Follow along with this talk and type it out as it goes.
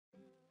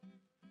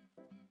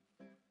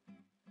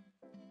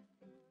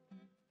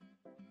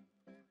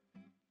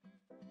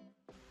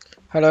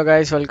Hello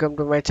guys, welcome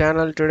to my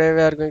channel. Today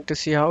we are going to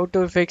see how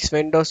to fix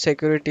Windows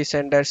Security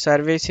Center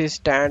services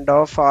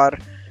standoff are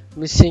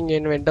missing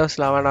in Windows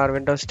 11 or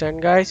Windows 10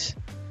 guys.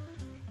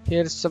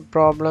 Here's the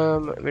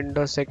problem.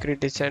 Windows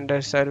Security Center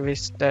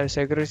service, the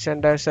Security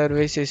Center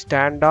service is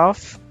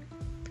standoff.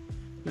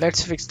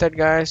 Let's fix that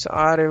guys.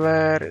 Or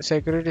your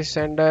Security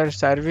Center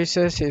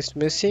services is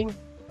missing.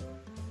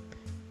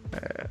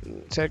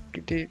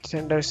 Security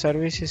Center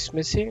service is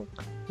missing.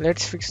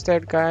 Let's fix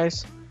that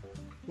guys.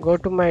 Go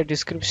to my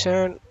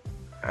description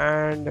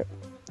and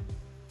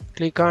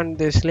click on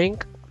this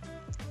link.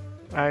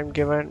 I'm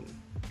given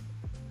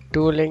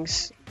two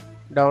links,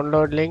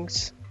 download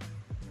links,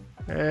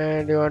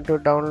 and you want to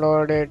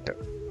download it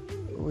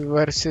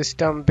your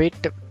system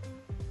bit.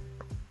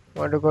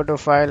 Want to go to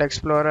File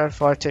Explorer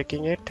for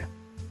checking it.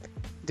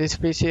 This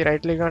PC,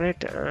 right click on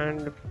it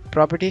and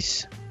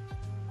properties.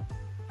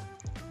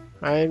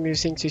 I am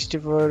using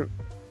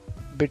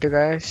 64-bit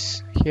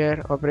guys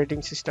here,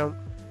 operating system.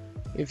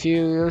 If you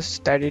use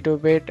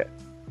 32-bit,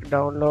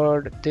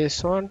 download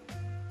this one.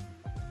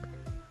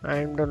 I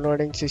am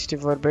downloading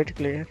 64-bit,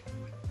 clear,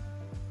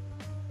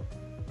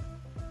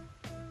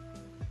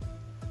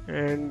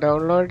 and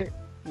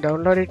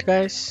download it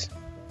guys.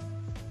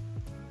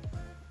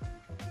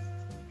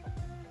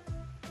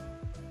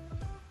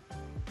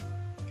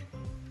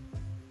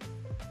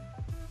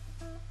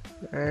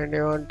 And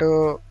you want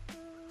to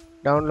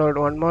download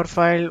one more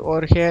file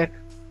over here,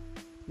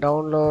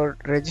 download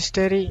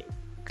registry.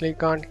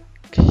 Click on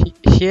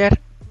here.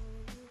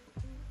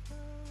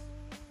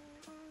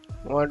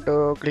 Want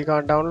to click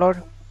on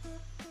download.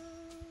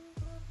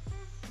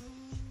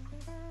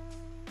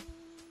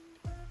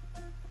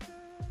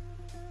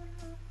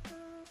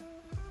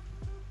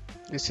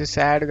 This is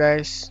sad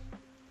guys.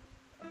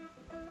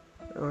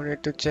 You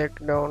need to check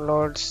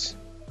downloads.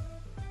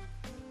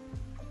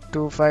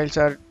 Two files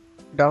are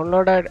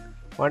downloaded.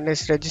 One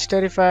is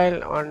registry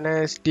file, one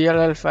is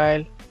DLL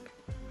file.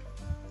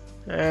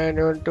 And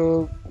you want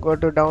to go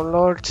to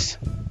downloads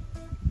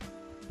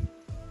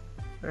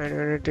and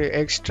you need to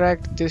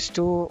extract these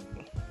two.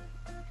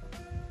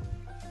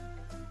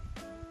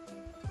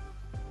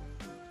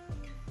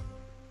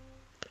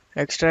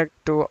 Extract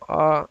to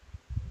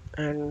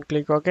and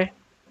click OK.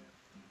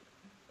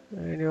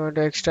 And you want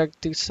to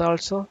extract this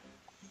also.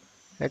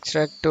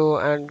 Extract to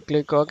and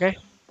click OK.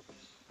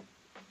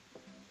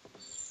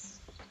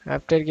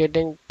 After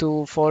getting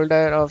to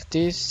folder of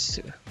this,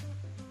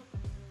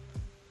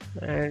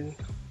 and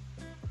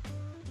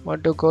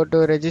want to go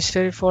to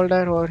registry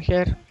folder over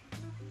here,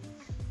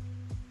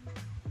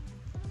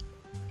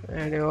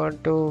 and you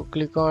want to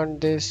click on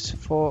this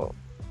for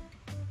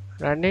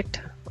run it,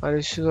 or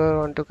if you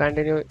want to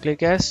continue,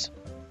 click as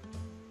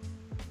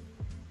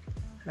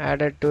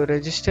add it to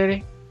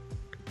registry,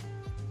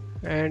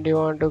 and you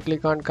want to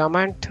click on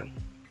command.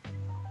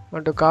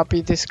 Want to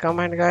copy this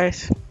command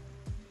guys.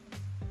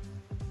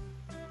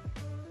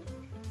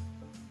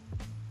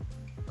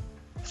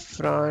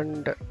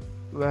 Front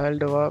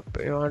world up,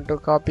 you want to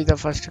copy the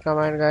first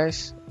command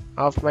guys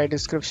of my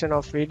description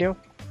of video.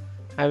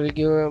 I will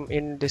give them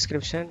in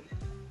description.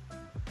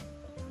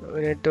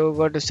 We need to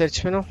go to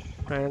search menu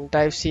and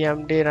type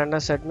cmd run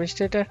as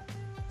administrator.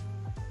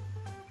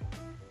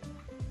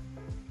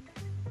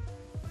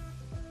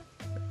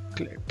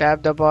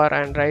 Tap the bar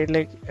and right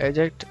click,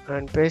 eject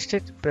and paste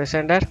it. Press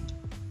enter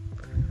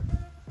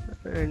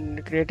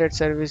and created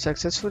service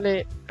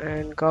successfully.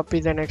 And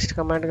copy the next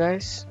command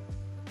guys.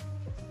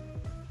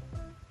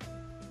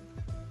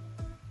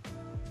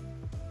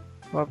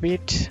 Copy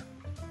it.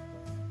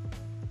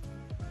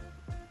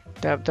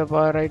 Tap the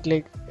bar, right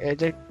click,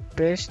 eject,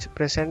 paste,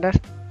 press enter.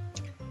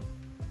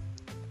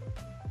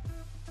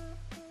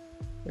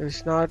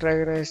 It's not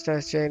recognized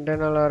as the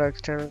internal or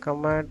external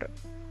command,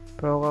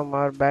 program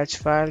or batch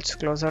files.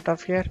 Close out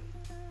of here.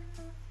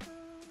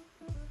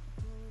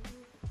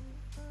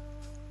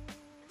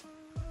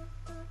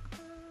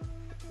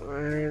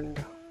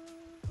 And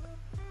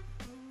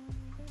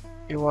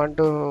you want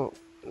to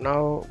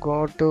now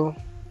go to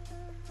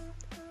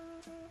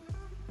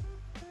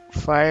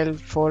file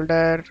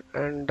folder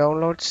and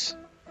downloads.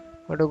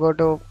 Want to go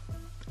to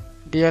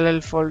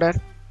DLL folder,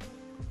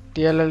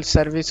 DLL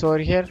service over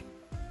here.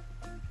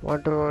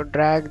 Want to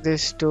drag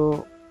this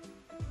to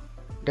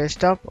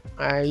desktop.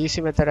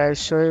 Easy method I will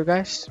show you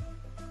guys.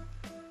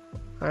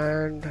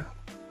 And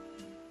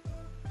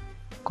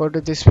go to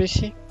this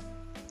PC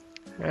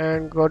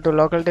and go to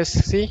local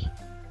disk C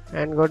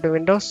and go to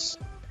Windows.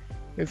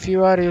 If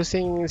you are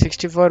using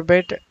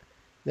 64-bit,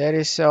 there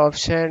is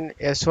option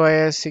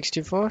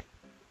svchost.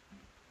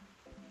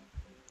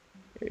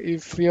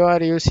 If you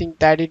are using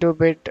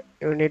 32-bit,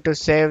 you need to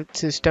save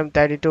system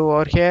 32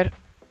 over here.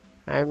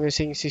 I am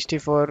using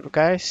 64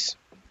 guys,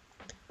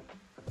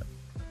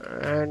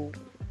 and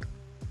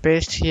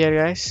paste here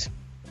guys,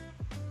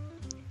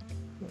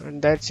 and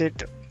that's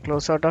it.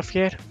 Close out of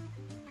here.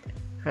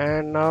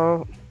 And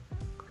now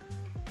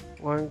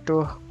going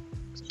to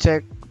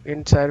check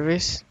in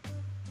service,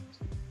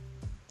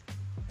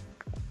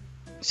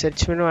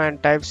 search menu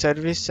and type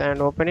service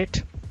and open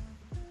it.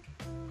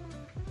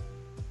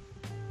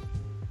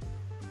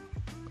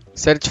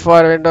 Search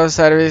for Windows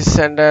service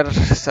under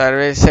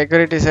service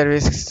security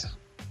service,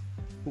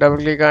 double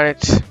click on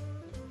it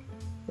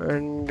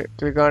and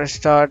click on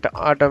start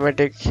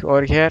automatic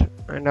over here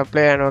and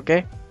apply and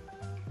OK.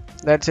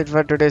 That's it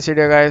for today's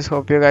video guys.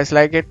 Hope you guys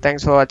like it.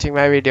 Thanks for watching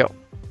my video.